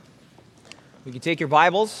We can take your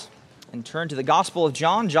Bibles and turn to the Gospel of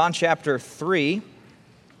John, John chapter 3.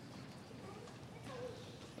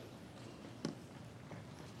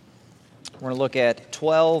 We're going to look at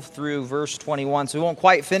 12 through verse 21. So we won't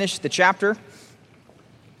quite finish the chapter,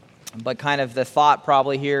 but kind of the thought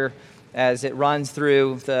probably here as it runs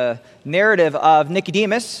through the narrative of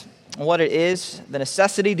Nicodemus, what it is, the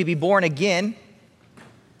necessity to be born again,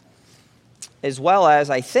 as well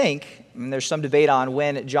as, I think, and there's some debate on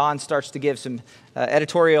when John starts to give some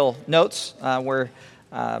editorial notes,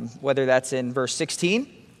 whether that's in verse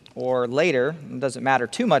 16 or later. It doesn't matter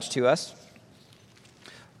too much to us,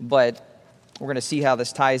 but we're going to see how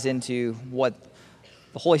this ties into what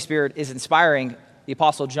the Holy Spirit is inspiring the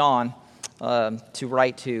Apostle John to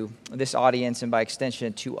write to this audience and by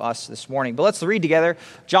extension to us this morning. But let's read together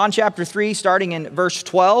John chapter 3, starting in verse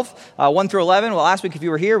 12, 1 through 11. Well, last week, if you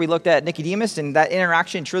were here, we looked at Nicodemus and that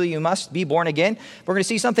interaction. Truly, you must be born again. We're going to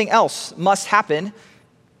see something else must happen,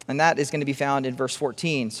 and that is going to be found in verse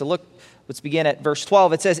 14. So let's begin at verse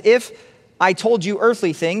 12. It says, "If I told you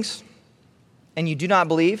earthly things and you do not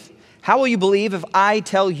believe, how will you believe if I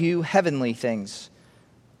tell you heavenly things?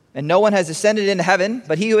 And no one has ascended into heaven,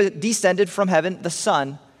 but he who descended from heaven, the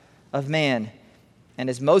Son of Man. And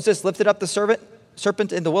as Moses lifted up the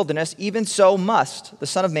serpent in the wilderness, even so must the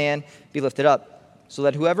Son of Man be lifted up, so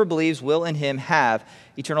that whoever believes will in him have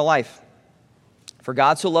eternal life. For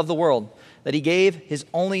God so loved the world, that he gave his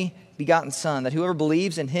only begotten Son, that whoever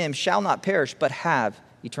believes in him shall not perish, but have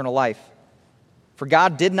eternal life. For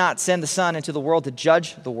God did not send the Son into the world to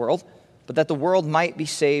judge the world, but that the world might be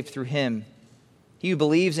saved through him. He who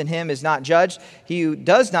believes in him is not judged. He who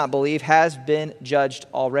does not believe has been judged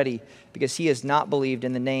already, because he has not believed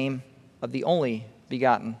in the name of the only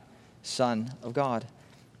begotten Son of God.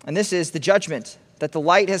 And this is the judgment, that the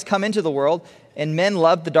light has come into the world, and men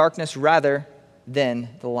loved the darkness rather than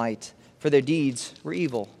the light, for their deeds were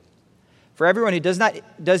evil. For everyone who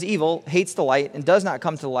does evil hates the light and does not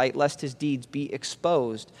come to the light, lest his deeds be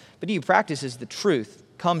exposed. But he who practices the truth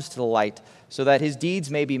comes to the light, so that his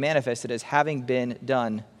deeds may be manifested as having been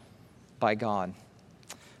done by God."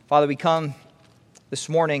 Father, we come this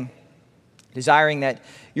morning desiring that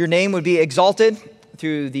your name would be exalted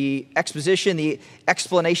through the exposition, the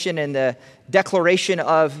explanation, and the declaration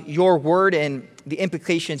of your word and the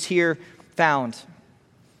implications here found,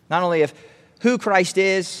 not only of who Christ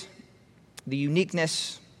is, the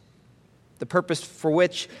uniqueness, the purpose for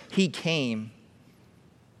which he came,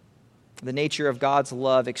 the nature of God's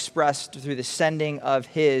love expressed through the sending of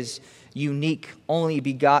his unique, only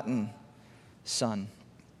begotten Son.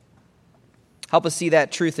 Help us see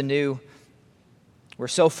that truth anew. We're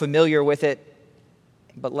so familiar with it,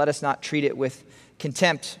 but let us not treat it with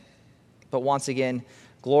contempt, but once again,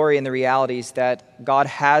 glory in the realities that God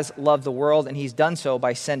has loved the world, and he's done so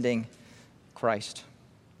by sending Christ.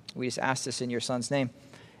 We just ask this in your Son's name.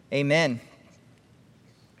 Amen.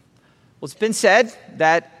 Well, it's been said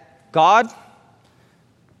that God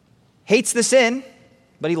hates the sin,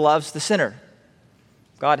 but he loves the sinner.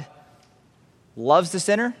 God loves the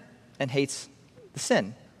sinner and hates the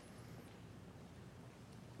sin.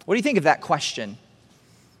 What do you think of that question?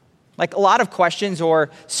 Like a lot of questions or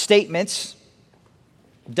statements,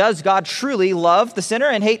 does God truly love the sinner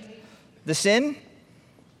and hate the sin?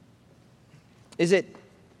 Is it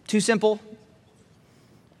too simple?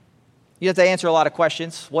 You have to answer a lot of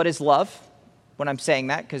questions. What is love? When I'm saying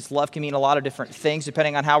that, because love can mean a lot of different things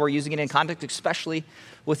depending on how we're using it in context, especially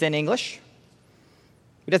within English.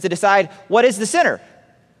 We'd have to decide, what is the sinner?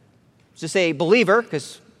 Just a believer,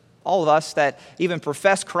 because all of us that even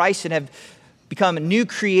profess Christ and have become new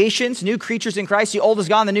creations, new creatures in Christ, the old is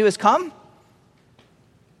gone, the new has come.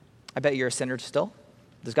 I bet you're a sinner still.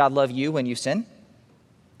 Does God love you when you sin?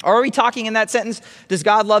 Or are we talking in that sentence, does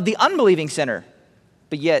God love the unbelieving sinner,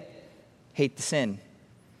 but yet hate the sin?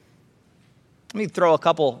 Let me throw a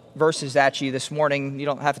couple verses at you this morning. You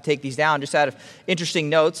don't have to take these down, just out of interesting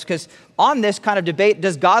notes, because on this kind of debate,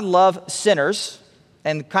 does God love sinners?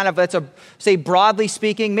 And kind of, say broadly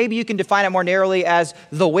speaking, maybe you can define it more narrowly as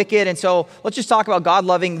the wicked. And so let's just talk about God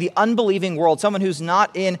loving the unbelieving world, someone who's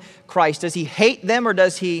not in Christ. Does he hate them or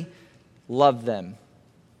does he love them?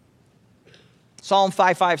 Psalm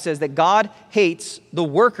 5:5 says that God hates the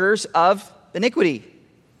workers of iniquity.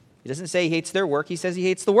 He doesn't say he hates their work, he says he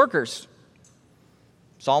hates the workers.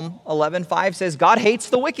 Psalm 11:5 says God hates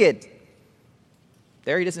the wicked.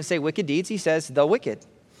 There he doesn't say wicked deeds, he says the wicked.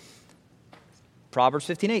 Proverbs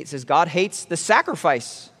 15:8 says God hates the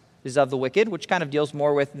sacrifices of the wicked, which kind of deals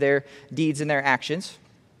more with their deeds and their actions.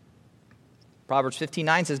 Proverbs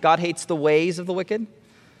 15:9 says God hates the ways of the wicked.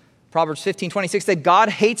 Proverbs 15:26 said God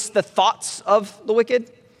hates the thoughts of the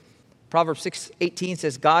wicked. Proverbs 6:18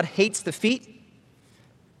 says, God hates the feet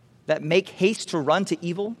that make haste to run to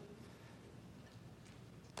evil.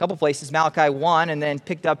 A couple places, Malachi 1, and then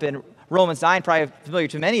picked up in Romans 9, probably familiar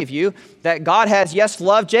to many of you, that God has, yes,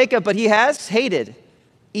 loved Jacob, but he has hated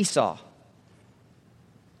Esau.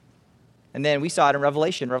 And then we saw it in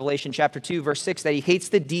Revelation chapter 2, verse 6, that he hates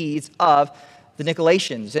the deeds of the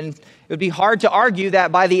Nicolaitans. And it would be hard to argue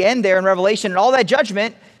that by the end there in Revelation and all that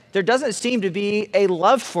judgment, there doesn't seem to be a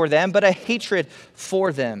love for them, but a hatred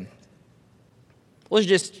for them. Well, those are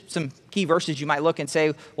just some key verses you might look and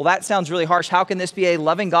say, well, that sounds really harsh. How can this be a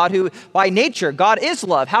loving God who, by nature, God is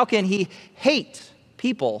love? How can he hate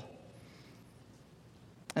people?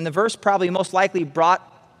 And the verse probably most likely brought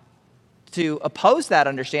to oppose that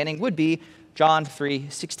understanding would be John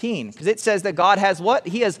 3:16, because it says that God has what?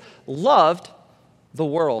 He has loved the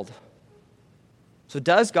world. So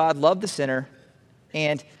does God love the sinner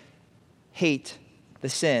and hate the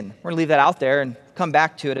sin? We're going to leave that out there and come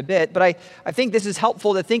back to it a bit, but I think this is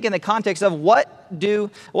helpful to think in the context of what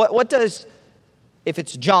does, if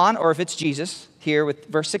it's John or if it's Jesus here with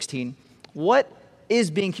verse 16, what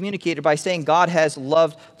is being communicated by saying God has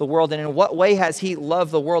loved the world, and in what way has he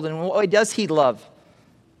loved the world, and in what way does he love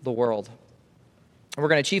the world? And we're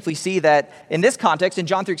going to chiefly see that in this context, in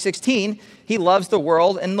John 3:16, he loves the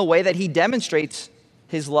world in the way that he demonstrates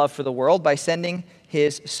his love for the world by sending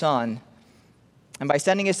his son. And by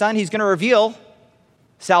sending his son, he's going to reveal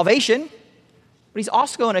salvation, but he's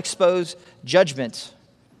also going to expose judgment.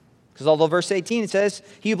 Because although verse 18 it says,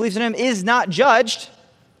 he who believes in him is not judged,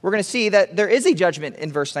 we're going to see that there is a judgment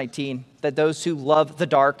in verse 19, that those who love the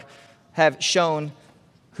dark have shown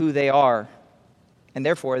who they are, and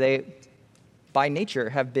therefore they, by nature,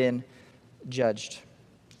 have been judged.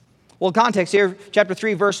 Well, context here, chapter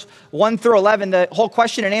 3, verse 1 through 11, the whole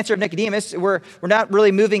question and answer of Nicodemus, we're not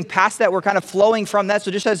really moving past that. We're kind of flowing from that. So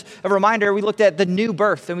just as a reminder, we looked at the new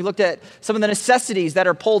birth, and we looked at some of the necessities that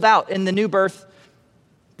are pulled out in the new birth,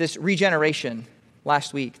 this regeneration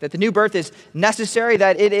last week. That the new birth is necessary,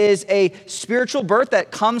 that it is a spiritual birth that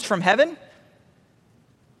comes from heaven,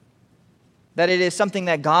 that it is something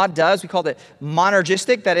that God does. We called it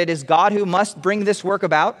monergistic, that it is God who must bring this work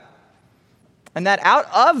about. And that out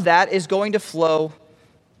of that is going to flow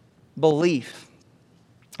belief.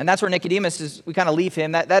 And that's where Nicodemus is, we kind of leave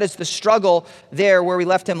him. That is the struggle there where we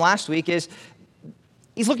left him last week, is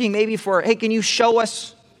he's looking maybe for, hey, can you show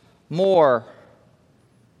us more?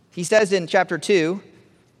 He says in chapter 2,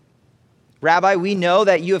 Rabbi, we know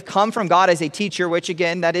that you have come from God as a teacher, which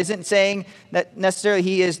again, that isn't saying that necessarily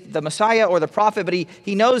he is the Messiah or the prophet, but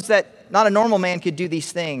he knows that not a normal man could do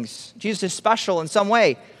these things. Jesus is special in some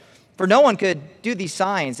way, for no one could do these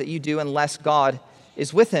signs that you do unless God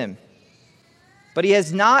is with him. But he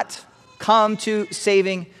has not come to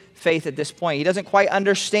saving faith at this point. He doesn't quite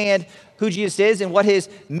understand who Jesus is and what his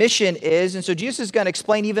mission is, and so Jesus is going to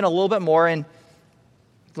explain even a little bit more and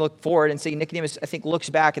look forward and see. Nicodemus, I think, looks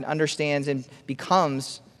back and understands and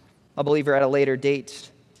becomes a believer at a later date.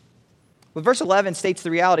 But verse 11 states the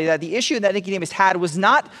reality that the issue that Nicodemus had was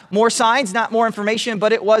not more signs, not more information,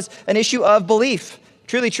 but it was an issue of belief.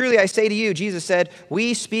 Truly, truly, I say to you, Jesus said,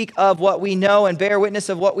 we speak of what we know and bear witness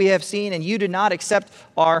of what we have seen, and you do not accept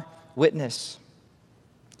our witness.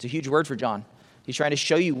 It's a huge word for John. He's trying to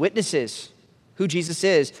show you witnesses, who Jesus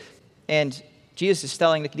is. And Jesus is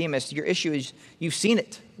telling Nicodemus, your issue is you've seen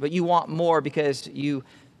it, but you want more because you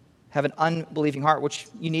have an unbelieving heart, which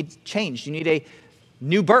you need changed. You need a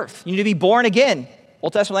new birth. You need to be born again.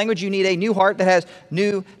 Old Testament language, you need a new heart that has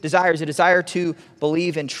new desires, a desire to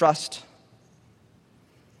believe and trust.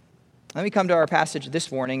 Let me come to our passage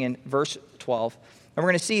this morning in verse 12. And we're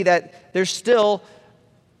going to see that there's still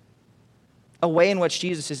a way in which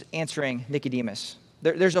Jesus is answering Nicodemus.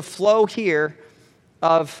 There's a flow here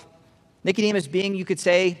of Nicodemus being, you could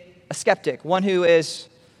say, a skeptic, one who is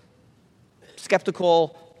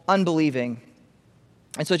skeptical, unbelieving.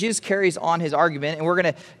 And so Jesus carries on his argument, and we're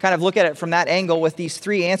going to kind of look at it from that angle with these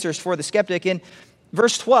three answers for the skeptic. In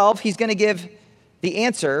verse 12, he's going to give the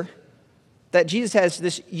answer that Jesus has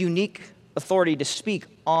this unique authority to speak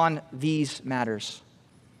on these matters.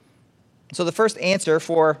 So the first answer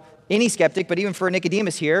for any skeptic, but even for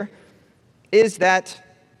Nicodemus here, is that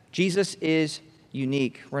Jesus is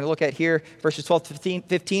unique. We're going to look at here, verses 12 to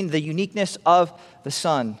 15, the uniqueness of the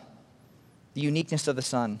Son. The uniqueness of the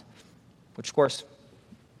Son, which of course,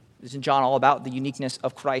 isn't John all about the uniqueness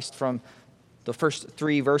of Christ from the first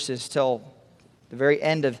three verses till the very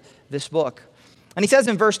end of this book? And he says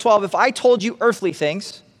in verse 12, if I told you earthly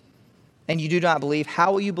things and you do not believe,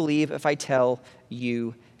 how will you believe if I tell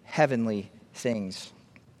you heavenly things?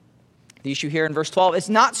 The issue here in verse 12 is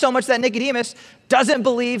not so much that Nicodemus doesn't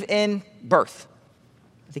believe in birth.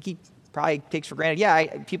 I think he probably takes for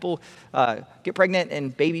granted, people get pregnant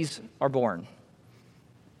and babies are born.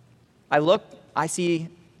 I see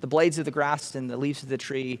the blades of the grass and the leaves of the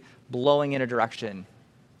tree blowing in a direction.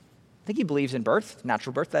 I think he believes in birth,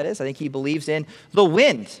 natural birth that is. I think he believes in the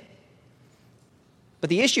wind. But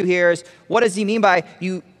the issue here is, what does he mean by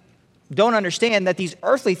you don't understand that these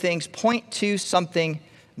earthly things point to something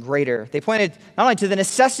greater? They pointed not only to the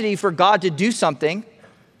necessity for God to do something,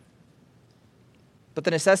 but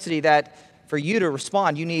the necessity that for you to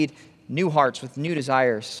respond, you need new hearts with new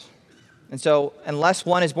desires. And so, unless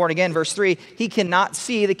one is born again, verse 3, he cannot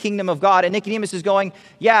see the kingdom of God. And Nicodemus is going,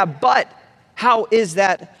 yeah, but how is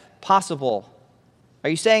that possible? Are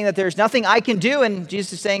you saying that there's nothing I can do? And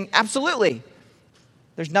Jesus is saying, absolutely.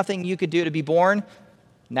 There's nothing you could do to be born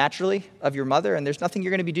naturally of your mother, and there's nothing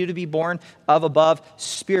you're going to do to be born of above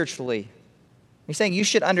spiritually. He's saying you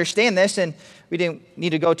should understand this, and we didn't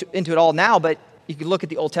need to go into it all now, but you could look at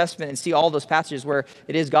the Old Testament and see all those passages where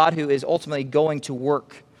it is God who is ultimately going to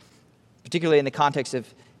work, particularly in the context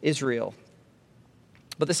of Israel.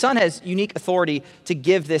 But the Son has unique authority to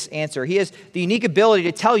give this answer. He has the unique ability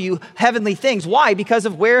to tell you heavenly things. Why? Because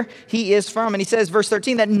of where he is from. And he says, verse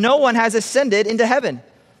 13, that no one has ascended into heaven,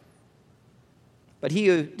 but he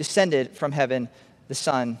who descended from heaven, the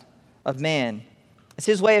Son of Man. It's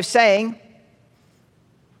his way of saying,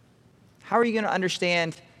 how are you going to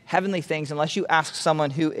understand heavenly things unless you ask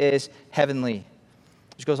someone who is heavenly?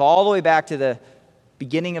 Which goes all the way back to the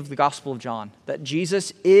beginning of the Gospel of John, that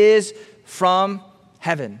Jesus is from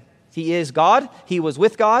heaven. He is God, he was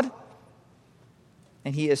with God,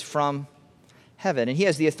 and he is from heaven. And he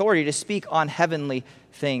has the authority to speak on heavenly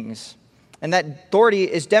things. And that authority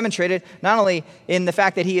is demonstrated not only in the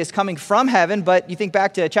fact that he is coming from heaven, but you think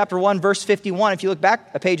back to chapter 1, verse 51. If you look back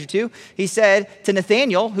a page or two, he said to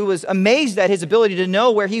Nathanael, who was amazed at his ability to know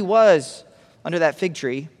where he was under that fig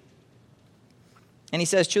tree, and he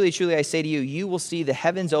says, truly, truly, I say to you, you will see the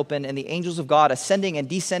heavens open and the angels of God ascending and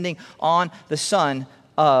descending on the Son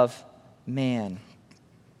of Man.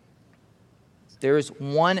 There is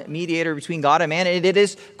one mediator between God and man, and it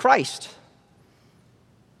is Christ.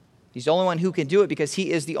 He's the only one who can do it because he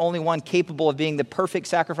is the only one capable of being the perfect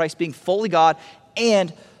sacrifice, being fully God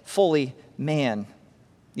and fully man.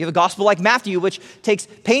 You have a gospel like Matthew, which takes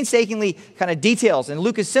painstakingly kind of details, and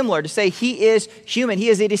Luke is similar to say he is human. He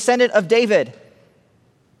is a descendant of David.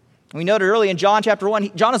 We noted early in John chapter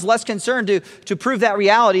 1, John is less concerned to prove that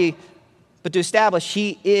reality, but to establish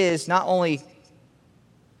he is not only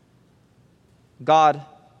God,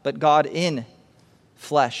 but God in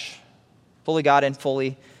flesh, fully God and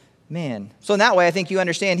fully man. So in that way, I think you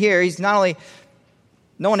understand here, he's not only,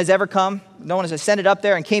 no one has ever come, no one has ascended up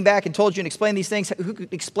there and came back and told you and explained these things, who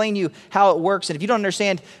could explain you how it works. And if you don't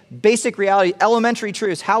understand basic reality, elementary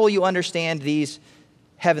truths, how will you understand these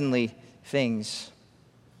heavenly things?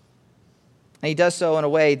 And he does so in a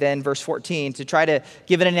way, then, verse 14, to try to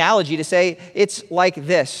give an analogy to say it's like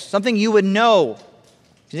this, something you would know.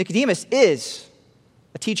 Nicodemus is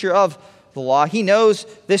a teacher of the law. He knows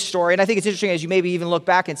this story, and I think it's interesting as you maybe even look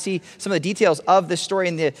back and see some of the details of this story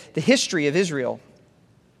in the history of Israel.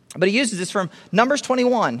 But he uses this from Numbers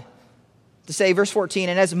 21 to say, verse 14,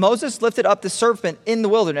 and as Moses lifted up the serpent in the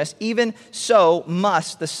wilderness, even so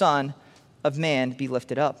must the Son of Man be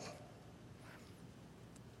lifted up.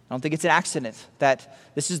 I don't think it's an accident that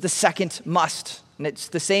this is the second must. And it's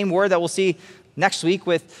the same word that we'll see next week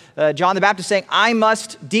with John the Baptist saying, I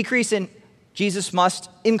must decrease and Jesus must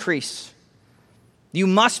increase. You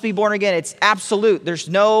must be born again. It's absolute. There's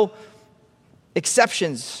no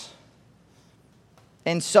exceptions.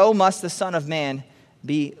 And so must the Son of Man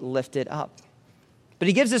be lifted up. But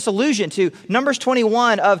he gives this allusion to Numbers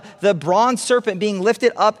 21 of the bronze serpent being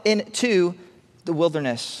lifted up into the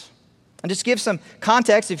wilderness. And just give some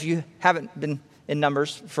context if you haven't been in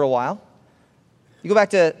Numbers for a while. You go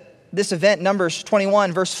back to this event, Numbers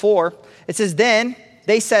 21, verse 4. It says, then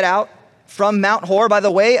they set out from Mount Hor by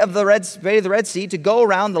the way of the Red Sea to go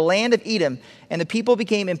around the land of Edom, and the people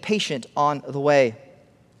became impatient on the way.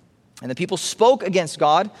 And the people spoke against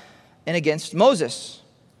God and against Moses.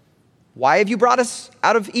 Why have you brought us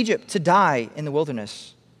out of Egypt to die in the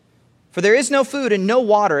wilderness? For there is no food and no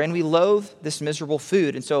water, and we loathe this miserable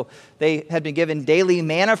food. And so they had been given daily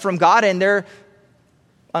manna from God, and they're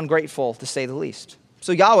ungrateful, to say the least.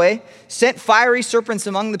 So Yahweh sent fiery serpents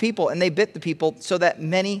among the people, and they bit the people, so that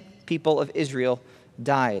many people of Israel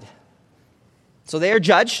died. So they are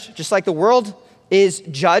judged, just like the world is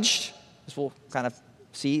judged, as we'll kind of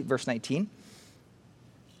see, verse 19.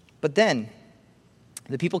 But then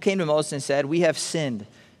the people came to Moses and said, we have sinned,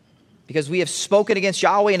 because we have spoken against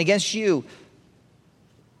Yahweh and against you.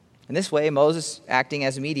 In this way, Moses, acting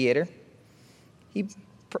as a mediator,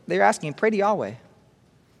 they're asking him, pray to Yahweh,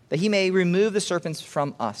 that he may remove the serpents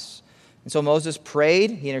from us. And so Moses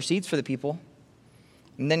prayed, he intercedes for the people.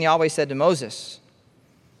 And then Yahweh said to Moses,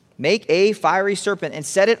 make a fiery serpent and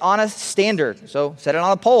set it on a standard. So set it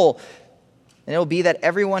on a pole. And it will be that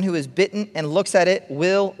everyone who is bitten and looks at it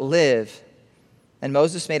will live. And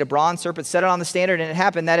Moses made a bronze serpent, set it on the standard, and it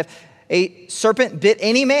happened that if a serpent bit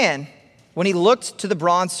any man, when he looked to the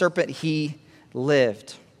bronze serpent, he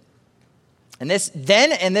lived. And this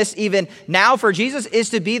then and this even now for Jesus is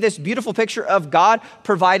to be this beautiful picture of God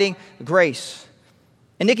providing grace.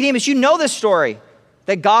 And Nicodemus, you know this story,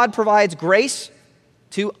 that God provides grace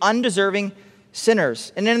to undeserving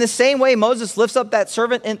sinners. And in the same way Moses lifts up that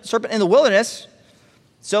serpent in the wilderness,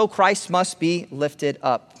 so Christ must be lifted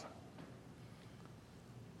up.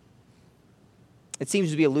 It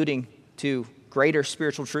seems to be alluding to greater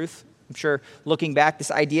spiritual truth. I'm sure looking back,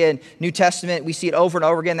 this idea in New Testament, we see it over and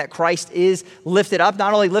over again that Christ is lifted up,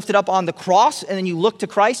 not only lifted up on the cross, and then you look to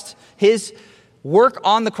Christ, his work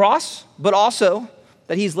on the cross, but also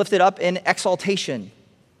that he's lifted up in exaltation.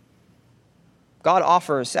 God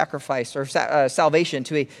offers sacrifice or salvation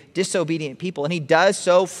to a disobedient people, and he does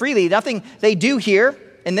so freely. Nothing they do here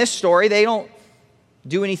in this story, they don't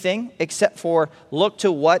do anything except for look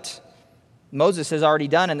to what Moses has already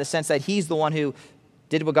done, in the sense that he's the one who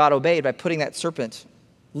did what God obeyed by putting that serpent,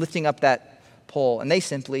 lifting up that pole. And they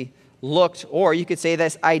simply looked, or you could say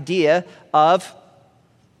this idea of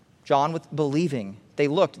John with believing. They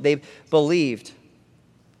looked, they believed.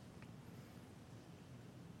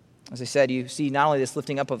 As I said, you see not only this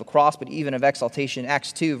lifting up of the cross, but even of exaltation.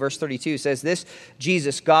 Acts 2, verse 32 says, this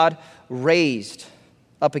Jesus God raised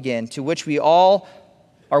up again, to which we all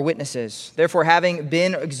are witnesses. Therefore, having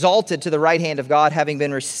been exalted to the right hand of God, having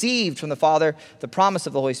been received from the Father the promise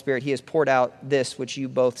of the Holy Spirit, he has poured out this which you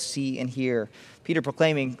both see and hear. Peter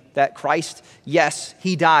proclaiming that Christ, yes,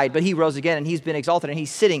 he died, but he rose again, and he's been exalted, and he's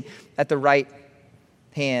sitting at the right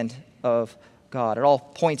hand of God. It all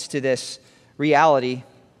points to this reality,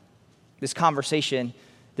 this conversation,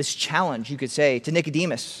 this challenge, you could say, to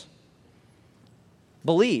Nicodemus.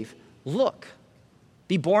 Believe, look,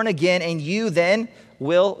 be born again, and you then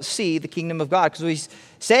will see the kingdom of God. Because he's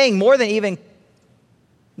saying more than even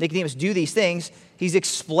Nicodemus do these things, he's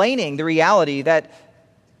explaining the reality that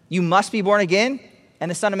you must be born again, and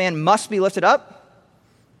the Son of Man must be lifted up.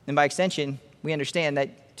 And by extension, we understand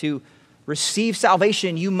that to receive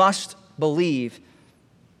salvation, you must believe.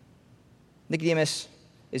 Nicodemus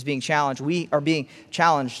is being challenged. We are being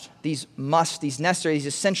challenged. These necessary, these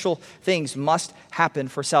essential things must happen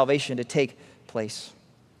for salvation to take place.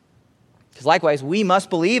 Because likewise, we must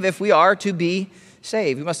believe if we are to be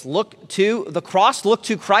saved. We must look to the cross, look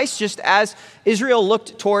to Christ, just as Israel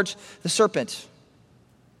looked towards the serpent.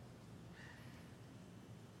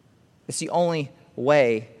 It's the only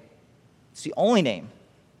way, it's the only name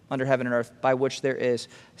under heaven and earth by which there is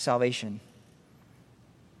salvation.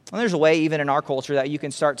 And there's a way, even in our culture, that you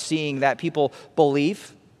can start seeing that people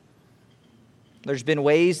believe. There's been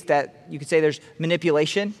ways that you could say there's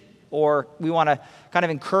manipulation, or we want to kind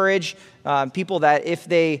of encourage people that if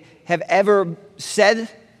they have ever said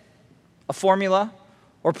a formula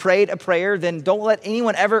or prayed a prayer, then don't let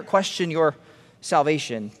anyone ever question your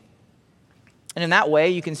salvation. And in that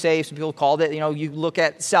way, you can say, some people called it, you look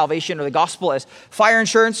at salvation or the gospel as fire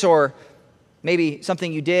insurance, or maybe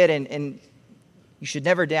something you did and you should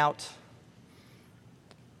never doubt.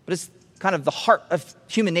 But it's kind of the heart of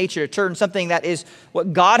human nature to turn something that is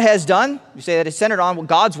what God has done. You say that it's centered on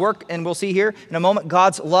God's work, and we'll see here in a moment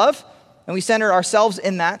God's love, and we center ourselves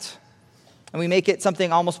in that, and we make it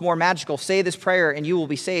something almost more magical. Say this prayer and you will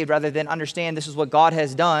be saved, rather than understand this is what God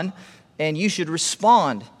has done, and you should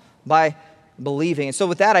respond by believing. And so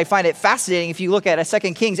with that, I find it fascinating if you look at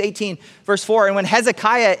 2 Kings 18, verse 4, and when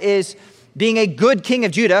Hezekiah is being a good king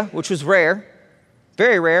of Judah, which was rare,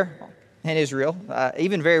 very rare in Israel,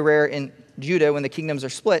 even very rare in Judah when the kingdoms are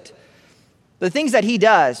split. The things that he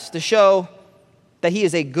does to show that he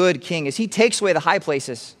is a good king is he takes away the high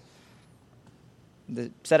places,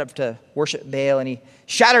 set up to worship Baal, and he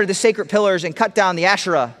shattered the sacred pillars and cut down the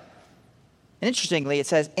Asherah. And interestingly, it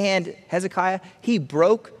says, and Hezekiah, he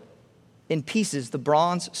broke in pieces the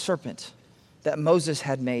bronze serpent that Moses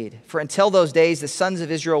had made. For until those days, the sons of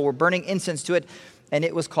Israel were burning incense to it, and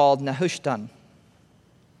it was called Nehushtan.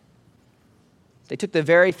 They took the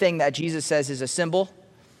very thing that Jesus says is a symbol,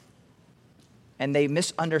 and they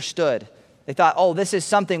misunderstood. They thought, oh, this is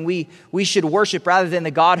something we should worship rather than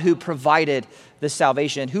the God who provided the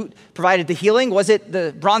salvation. Who provided the healing? Was it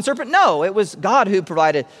the bronze serpent? No, it was God who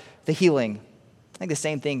provided the healing. I think the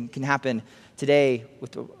same thing can happen today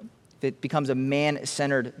if it becomes a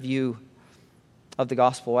man-centered view of the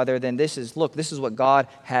gospel, rather than this is what God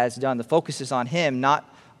has done. The focus is on him,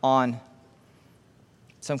 not on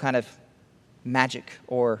some kind of magic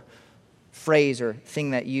or phrase or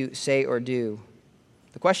thing that you say or do.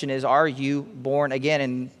 The question is, are you born again?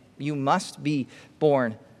 And you must be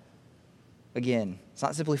born again. It's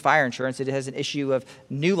not simply fire insurance. It has an issue of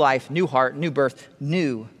new life, new heart, new birth,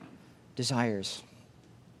 new desires.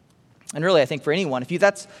 And really, I think for anyone, if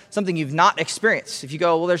that's something you've not experienced, if you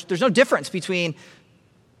go, well, there's no difference between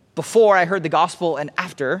before I heard the gospel and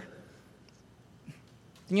after,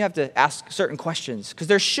 then you have to ask certain questions, because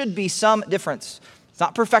there should be some difference. It's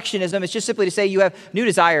not perfectionism. It's just simply to say you have new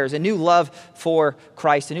desires, a new love for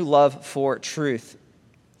Christ, a new love for truth.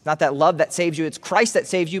 It's not that love that saves you. It's Christ that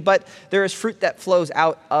saves you, but there is fruit that flows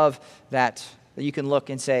out of that you can look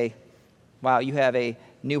and say, wow, you have a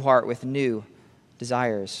new heart with new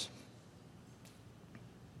desires.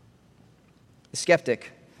 The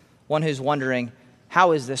skeptic, one who's wondering,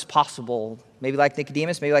 how is this possible? Maybe like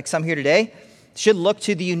Nicodemus, maybe like some here today, should look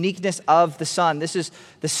to the uniqueness of the Son. This is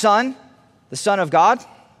the Son of God,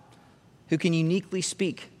 who can uniquely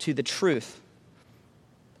speak to the truth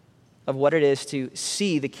of what it is to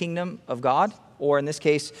see the kingdom of God, or in this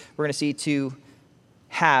case, we're going to see to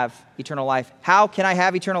have eternal life. How can I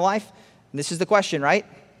have eternal life? And this is the question, right?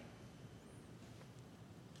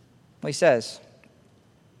 Well, he says,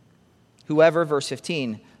 whoever, verse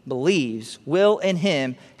 15, believes will in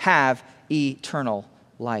him have eternal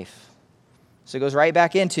life. So it goes right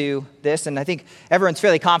back into this, and I think everyone's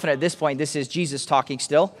fairly confident at this point this is Jesus talking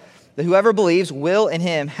still, that whoever believes will in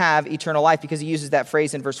him have eternal life, because he uses that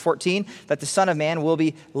phrase in verse 14, that the Son of Man will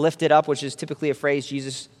be lifted up, which is typically a phrase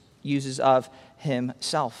Jesus uses of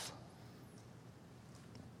himself.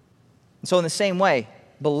 And so in the same way,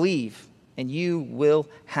 believe, and you will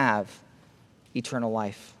have eternal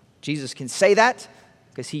life. Jesus can say that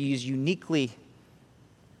because he is uniquely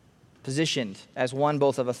positioned as one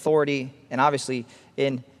both of authority and obviously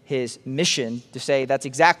in his mission to say that's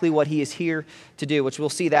exactly what he is here to do, which we'll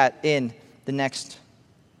see that in the next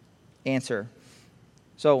answer.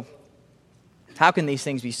 So, how can these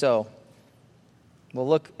things be so? We'll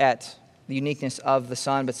look at the uniqueness of the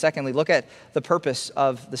Son, but secondly, look at the purpose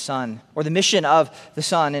of the Son, or the mission of the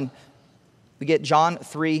Son, and we get John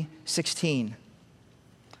 3:16.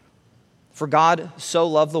 For God so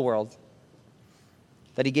loved the world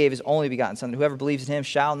that he gave his only begotten Son, that whoever believes in him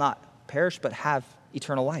shall not perish but have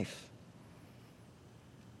eternal life.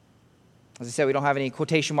 As I said, we don't have any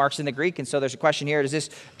quotation marks in the Greek, and so there's a question here. Is this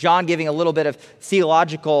John giving a little bit of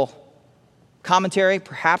theological commentary?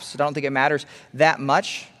 Perhaps. I don't think it matters that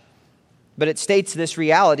much. But it states this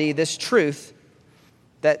reality, this truth,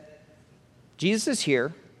 that Jesus is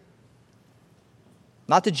here,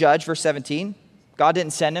 not to judge, verse 17. God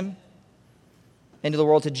didn't send him into the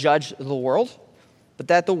world to judge the world, but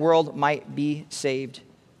that the world might be saved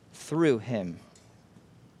through him.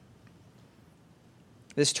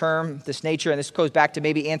 This term, this nature, and this goes back to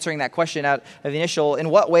maybe answering that question out of the initial, in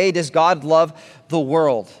what way does God love the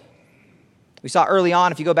world? We saw early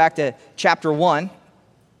on, if you go back to chapter 1,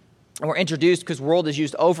 and we're introduced because world is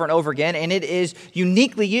used over and over again, and it is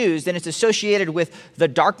uniquely used, and it's associated with the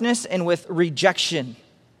darkness and with rejection.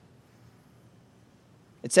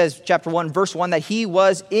 It says, chapter 1, verse 1, that he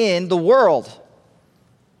was in the world.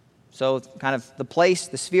 So kind of the place,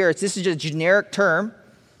 the sphere. This is just a generic term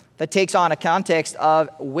that takes on a context of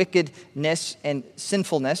wickedness and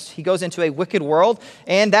sinfulness. He goes into a wicked world,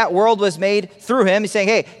 and that world was made through him. He's saying,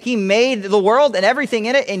 hey, he made the world and everything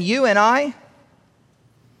in it, and you and I,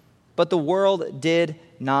 but the world did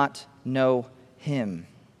not know him.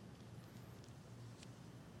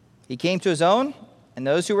 He came to his own, and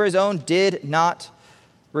those who were his own did not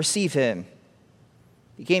receive him.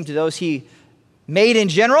 He came to those he made in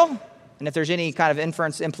general, and if there's any kind of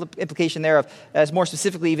inference, implication there of, as more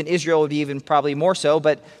specifically, even Israel would be even probably more so,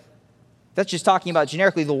 but that's just talking about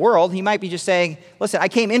generically the world. He might be just saying, listen, I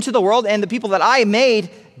came into the world, and the people that I made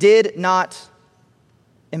did not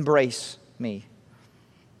embrace me.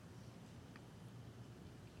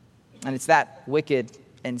 And it's that wicked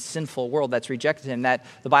and sinful world that's rejected him that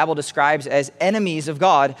the Bible describes as enemies of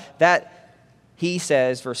God, that he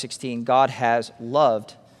says, verse 16, God has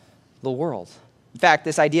loved the world. In fact,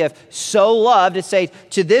 this idea of so loved, it's say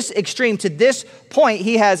to this extreme, to this point,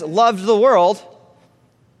 he has loved the world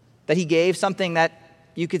that he gave something that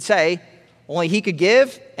you could say only he could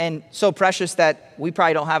give, and so precious that we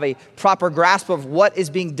probably don't have a proper grasp of what is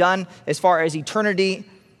being done as far as eternity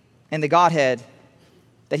and the Godhead,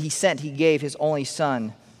 that he sent, he gave his only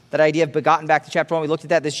Son That idea of begotten, back to chapter 1, we looked at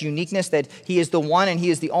that, this uniqueness that he is the one and he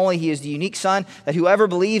is the only, he is the unique Son, that whoever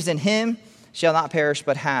believes in him shall not perish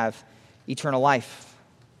but have eternal life.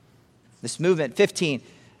 This movement, 15,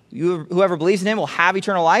 whoever believes in him will have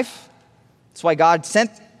eternal life. That's why God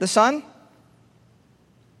sent the Son,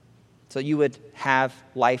 so you would have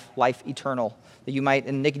life eternal, that you might,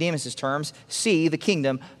 in Nicodemus' terms, see the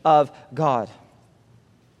kingdom of God.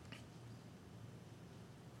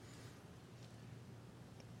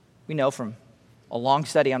 We know from a long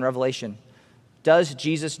study on Revelation, does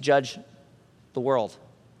Jesus judge the world?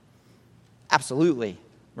 Absolutely,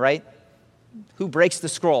 right? Who breaks the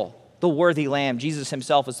scroll? The worthy Lamb. Jesus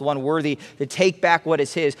himself is the one worthy to take back what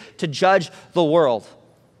is his, to judge the world.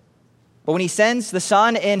 But when he sends the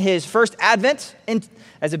Son in his first advent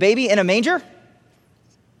as a baby in a manger,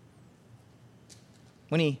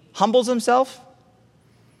 when he humbles himself,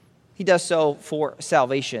 he does so for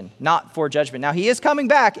salvation, not for judgment. Now, he is coming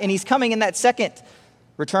back, and he's coming in that second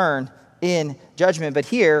return in judgment. But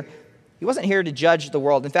here, he wasn't here to judge the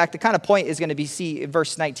world. In fact, the kind of point is going to be see in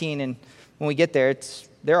verse 19, and when we get there,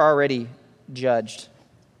 they're already judged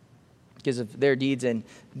because of their deeds and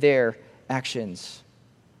their actions.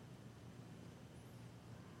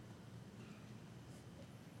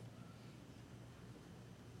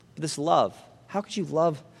 This love, how could you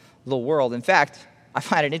love the world? In fact, I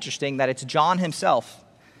find it interesting that it's John himself.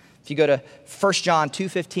 If you go to 1 John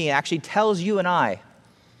 2:15, it actually tells you and I,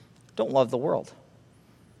 don't love the world.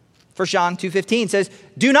 1 John 2:15 says,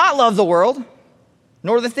 do not love the world,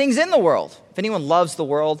 nor the things in the world. If anyone loves the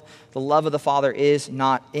world, the love of the Father is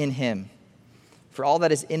not in him. For all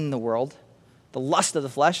that is in the world, the lust of the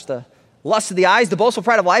flesh, the lust of the eyes, the boastful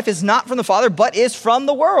pride of life is not from the Father, but is from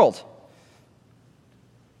the world.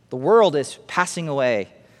 The world is passing away,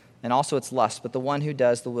 and also its lust, but the one who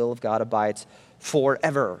does the will of God abides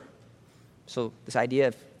forever. So this idea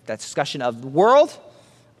of that discussion of the world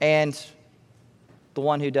and the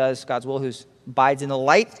one who does God's will, who abides in the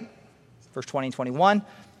light, verse 20 and 21,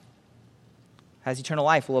 has eternal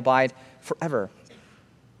life, will abide forever.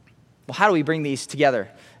 Well, how do we bring these together?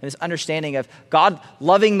 And this understanding of God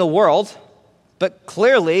loving the world, but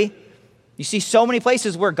clearly you see so many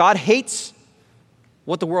places where God hates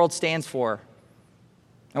what the world stands for.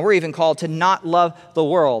 And we're even called to not love the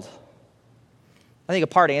world. I think a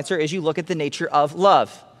part answer is you look at the nature of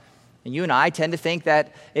love. And you and I tend to think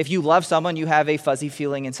that if you love someone, you have a fuzzy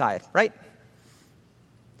feeling inside, right?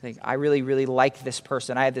 I think, I really, really like this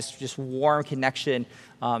person. I have this just warm connection.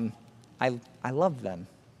 I love them.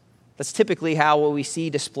 That's typically how what we see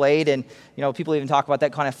displayed, and people even talk about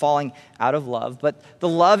that kind of falling out of love. But the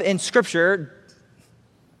love in Scripture,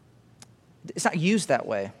 it's not used that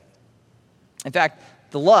way. In fact,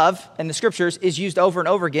 the love in the Scriptures is used over and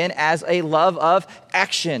over again as a love of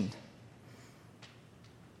action.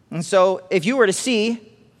 And so if you were to see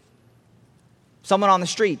someone on the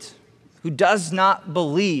street who does not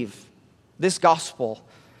believe this gospel,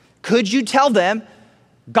 could you tell them,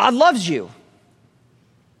 God loves you?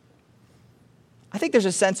 I think there's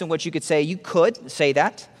a sense in which you could say, you could say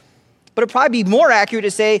that, but it'd probably be more accurate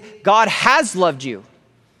to say, God has loved you.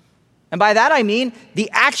 And by that I mean, the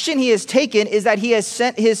action he has taken is that he has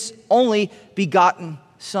sent his only begotten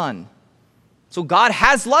Son. So God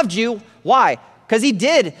has loved you. Why? Because he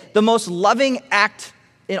did the most loving act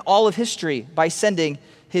in all of history by sending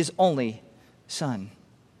his only Son.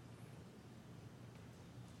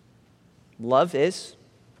 Love is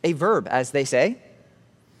a verb, as they say.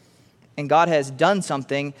 And God has done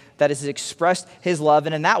something that has expressed his love.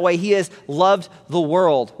 And in that way, he has loved the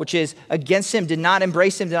world, which is against him, did not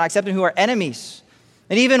embrace him, did not accept him, who are enemies.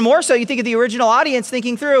 And even more so, you think of the original audience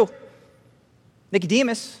thinking through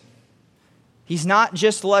Nicodemus. He's not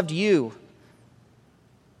just loved you.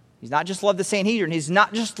 He's not just loved the Sanhedrin. He's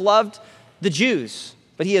not just loved the Jews,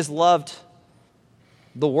 but he has loved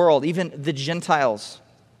the world, even the Gentiles,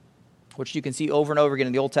 which you can see over and over again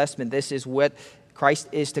in the Old Testament. This is what Christ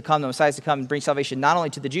is to come, the Messiah is to come and bring salvation not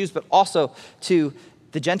only to the Jews, but also to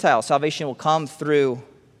the Gentiles. Salvation will come through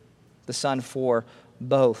the Son for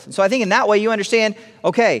both. And so I think in that way you understand,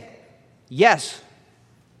 okay, yes,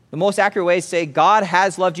 the most accurate way is to say God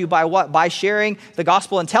has loved you by what? By sharing the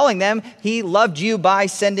gospel and telling them he loved you by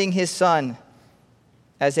sending his Son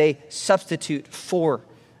as a substitute for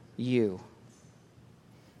you.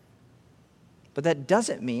 But that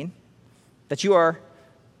doesn't mean that you are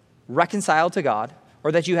reconciled to God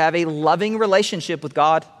or that you have a loving relationship with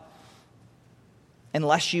God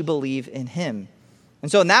unless you believe in him. And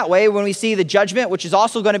so in that way, when we see the judgment, which is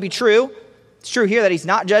also going to be true, it's true here that he's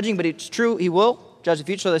not judging, but it's true he will judge the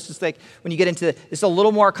future. So this is like when you get into it's a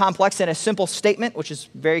little more complex than a simple statement, which is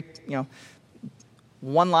very,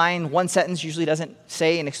 one line, one sentence usually doesn't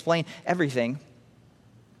say and explain everything.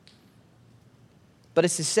 But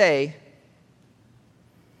it's to say,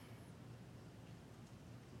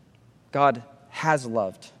 God has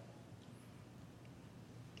loved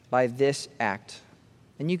by this act.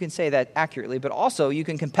 And you can say that accurately, but also you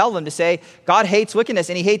can compel them to say, God hates wickedness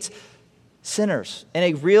and he hates sinners in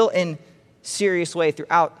a real and serious way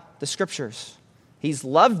throughout the scriptures. He's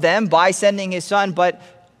loved them by sending his son, but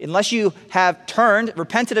unless you have turned,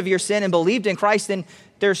 repented of your sin, and believed in Christ, then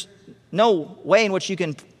there's no way in which you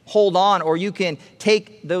can hold on or you can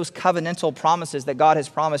take those covenantal promises that God has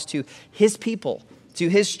promised to his people, to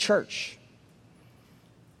his church.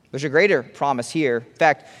 There's a greater promise here. In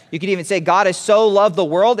fact, you could even say God has so loved the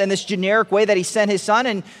world in this generic way that he sent his son,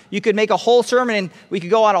 and you could make a whole sermon and we could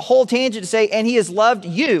go on a whole tangent to say, and he has loved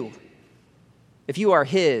you if you are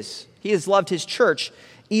his. He has loved his church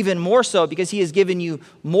even more so because he has given you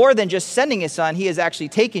more than just sending his son. He has actually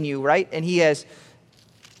taken you, right? And he has,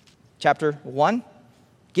 chapter 1,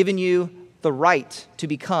 given you the right to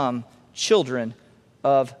become children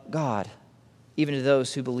of God, even to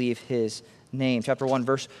those who believe his name. Chapter 1,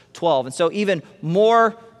 verse 12. And so even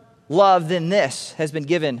more love than this has been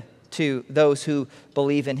given to those who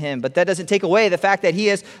believe in him. But that doesn't take away the fact that he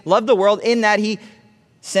has loved the world in that he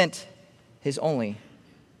sent his only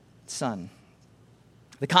son.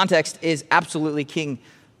 The context is absolutely king.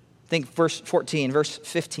 Think verse 14, verse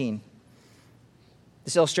 15.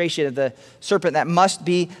 This illustration of the serpent that must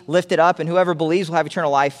be lifted up, and whoever believes will have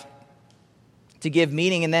eternal life, to give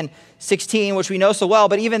meaning. And then 16, which we know so well,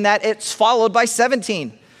 but even that it's followed by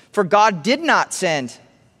 17. For God did not send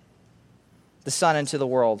the Son into the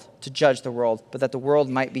world to judge the world, but that the world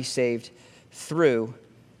might be saved through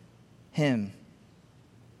him.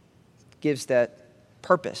 Gives that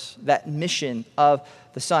purpose, that mission of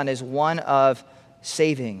the Son is one of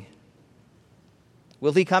saving.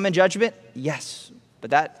 Will he come in judgment? Yes, but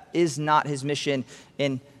that is not his mission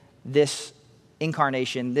in this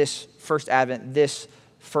incarnation, this first advent, this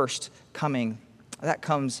first coming. That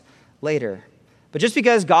comes later. But just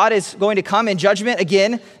because God is going to come in judgment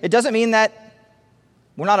again, it doesn't mean that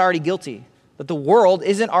we're not already guilty, that the world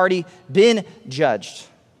isn't already been judged.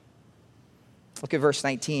 Look at verse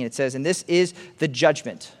 19. It says, and this is the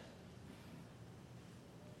judgment.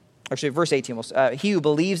 Actually, verse 18. He who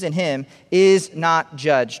believes in him is not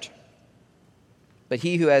judged. But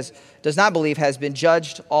he who does not believe has been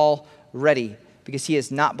judged already, because he has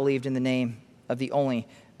not believed in the name of the only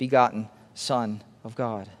begotten Son of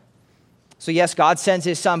God. So yes, God sends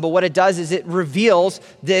his son, but what it does is it reveals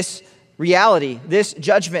this reality, this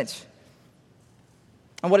judgment.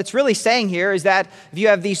 And what it's really saying here is that if you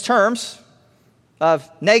have these terms of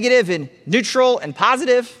negative and neutral and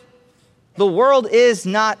positive, the world is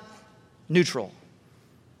not neutral.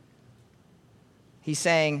 He's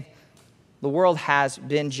saying the world has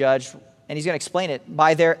been judged, and he's going to explain it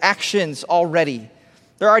by their actions already.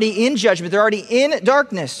 They're already in judgment. They're already in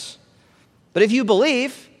darkness. But if you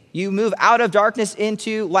believe, you move out of darkness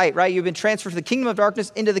into light, right? You've been transferred from the kingdom of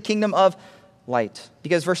darkness into the kingdom of light.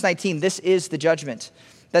 Because verse 19, this is the judgment.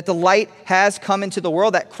 That the light has come into the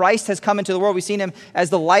world, that Christ has come into the world. We've seen him as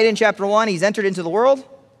the light in chapter 1. He's entered into the world.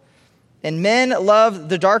 And men love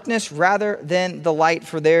the darkness rather than the light,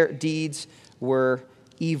 for their deeds were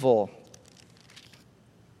evil.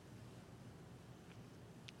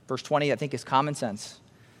 Verse 20, I think, is common sense.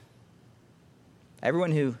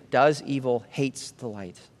 Everyone who does evil hates the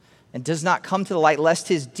light and does not come to the light lest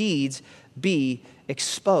his deeds be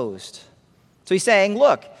exposed. So he's saying,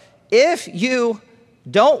 look, if you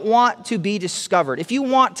don't want to be discovered, if you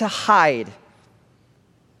want to hide,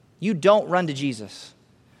 you don't run to Jesus,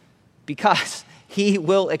 because he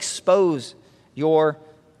will expose your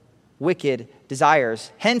wicked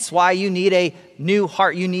desires. Hence why you need a new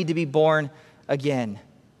heart. You need to be born again.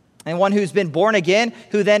 And one who's been born again,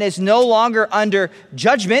 who then is no longer under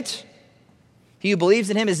judgment, he who believes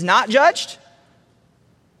in him is not judged.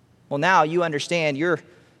 Well, now you understand your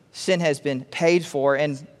sin has been paid for,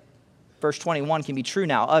 and verse 21 can be true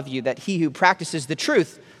now of you, that he who practices the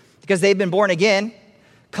truth, because they've been born again,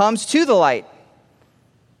 comes to the light,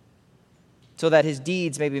 so that his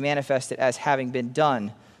deeds may be manifested as having been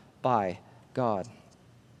done by God.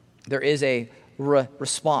 There is a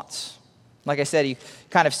response. Like I said, you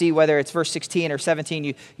kind of see whether it's verse 16 or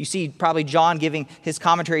 17, you see probably John giving his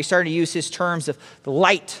commentary, starting to use his terms of the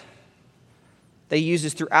light that he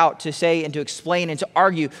uses throughout to say and to explain and to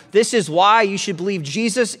argue. This is why you should believe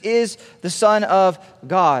Jesus is the Son of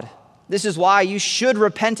God. This is why you should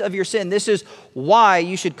repent of your sin. This is why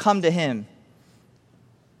you should come to him.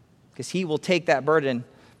 Because he will take that burden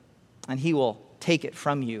and he will take it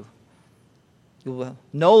from you. You will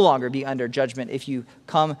no longer be under judgment if you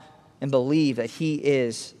come and believe that he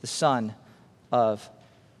is the Son of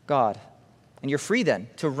God. And you're free then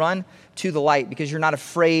to run to the light because you're not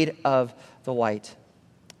afraid of the light.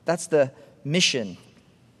 That's the mission.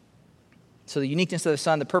 So the uniqueness of the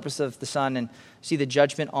Son, the purpose of the Son, and see the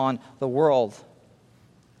judgment on the world.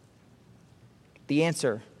 The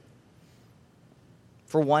answer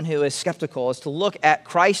for one who is skeptical is to look at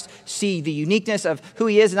Christ, see the uniqueness of who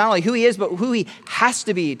he is, and not only who he is, but who he has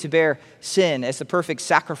to be to bear sin as the perfect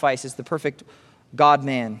sacrifice, as the perfect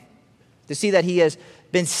God-man. To see that he has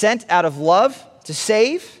been sent out of love to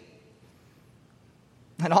save,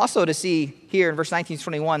 and also to see here in verse 19 to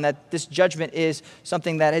 21 that this judgment is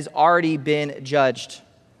something that has already been judged.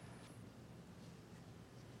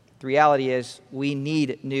 The reality is we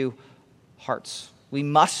need new hearts. We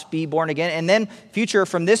must be born again. And then future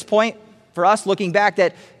from this point, for us looking back,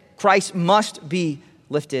 that Christ must be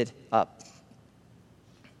lifted up.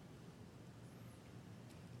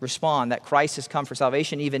 Respond that Christ has come for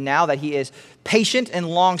salvation, even now that he is patient and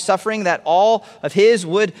long-suffering, that all of his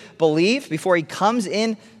would believe before he comes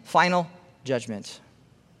in final judgment.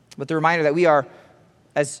 But the reminder that we are,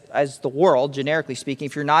 as the world, generically speaking,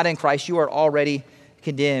 if you're not in Christ, you are already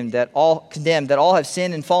condemned, that all have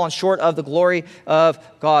sinned and fallen short of the glory of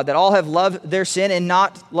God, that all have loved their sin and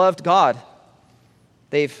not loved God.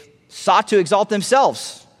 They've sought to exalt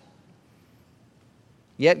themselves.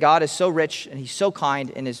 Yet God is so rich and he's so kind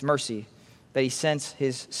in his mercy that he sends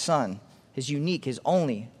his Son, his unique, his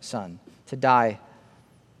only Son, to die.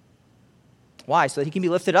 Why? So that he can be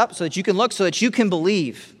lifted up, so that you can look, so that you can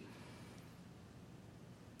believe.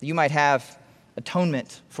 That you might have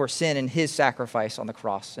atonement for sin in his sacrifice on the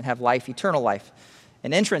cross and have life, eternal life,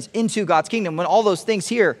 an entrance into God's kingdom. When all those things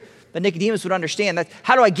here, that Nicodemus would understand that,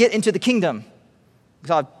 how do I get into the kingdom? We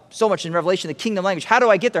saw so much in Revelation, the kingdom language. How do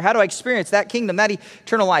I get there? How do I experience that kingdom, that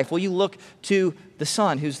eternal life? Well, you look to the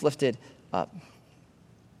Son who's lifted up.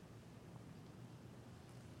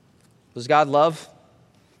 Does God love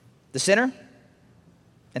the sinner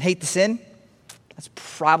and hate the sin? That's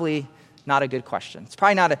probably not a good question. It's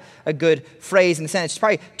probably not a good phrase in the sense. It's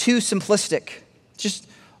probably too simplistic. It's just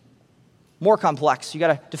more complex. You got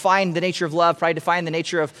to define the nature of love, probably define the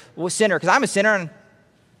nature of a sinner. Because I'm a sinner, and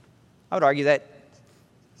I would argue that,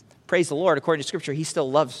 praise the Lord, according to Scripture, he still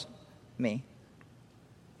loves me.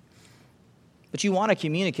 But you want to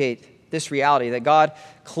communicate this reality that God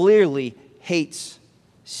clearly hates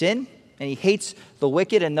sin, and he hates the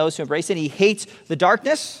wicked and those who embrace it. He hates the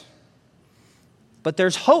darkness, but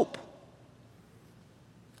there's hope,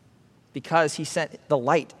 because he sent the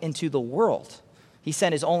light into the world. He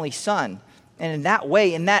sent his only Son. And in that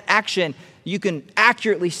way, in that action, you can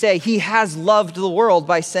accurately say he has loved the world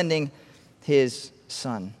by sending his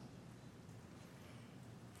Son.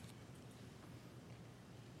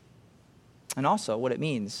 And also what it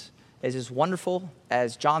means is as wonderful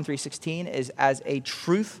as John 3:16 is as a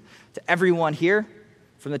truth to everyone here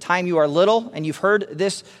from the time you are little and you've heard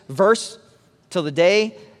this verse till the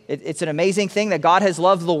day. It's an amazing thing that God has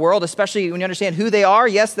loved the world, especially when you understand who they are.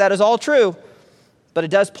 Yes, that is all true. But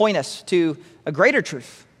it does point us to a greater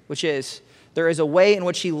truth, which is there is a way in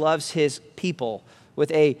which he loves his people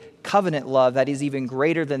with a covenant love that is even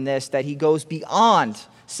greater than this, that he goes beyond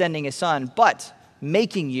sending his Son, but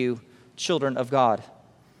making you children of God,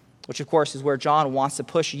 which of course is where John wants to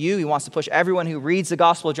push you. He wants to push everyone who reads the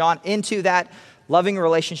Gospel of John into that loving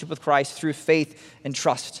relationship with Christ through faith and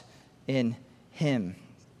trust in him.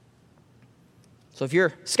 So if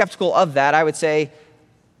you're skeptical of that, I would say,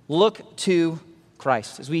 look to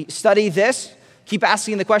Christ. As we study this, keep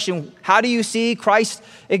asking the question, how do you see Christ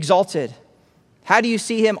exalted? How do you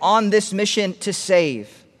see him on this mission to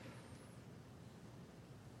save?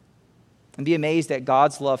 And be amazed at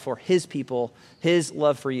God's love for his people, his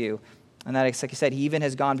love for you. And that, like I said, he even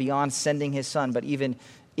has gone beyond sending his Son, but even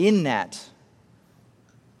in that,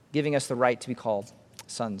 giving us the right to be called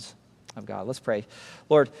sons of God. Let's pray.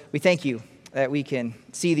 Lord, we thank you that we can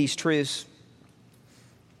see these truths.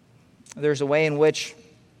 There's a way in which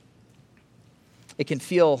it can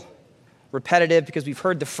feel repetitive because we've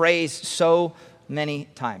heard the phrase so many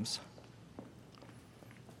times.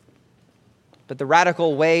 But the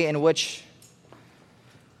radical way in which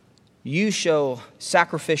you show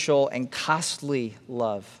sacrificial and costly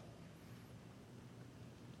love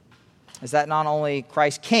is that not only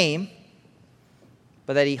Christ came,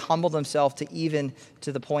 but that he humbled himself to even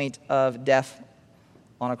to the point of death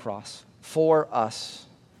on a cross for us,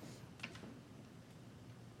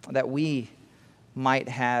 that we might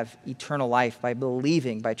have eternal life by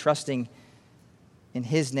believing, by trusting in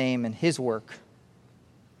his name and his work.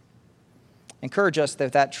 Encourage us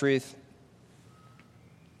that truth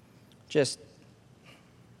just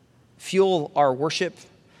fuel our worship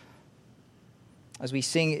as we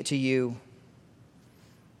sing to you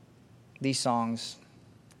these songs,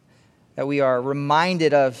 that we are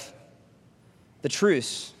reminded of the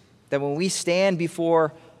truths, that when we stand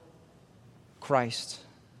before Christ,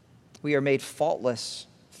 we are made faultless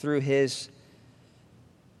through his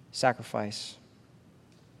sacrifice.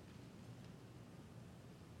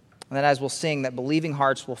 And then as we'll sing, that believing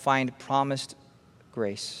hearts will find promised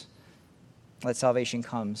grace, that salvation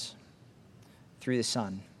comes through the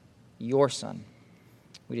Son, your Son.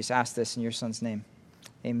 We just ask this in your Son's name.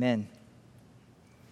 Amen.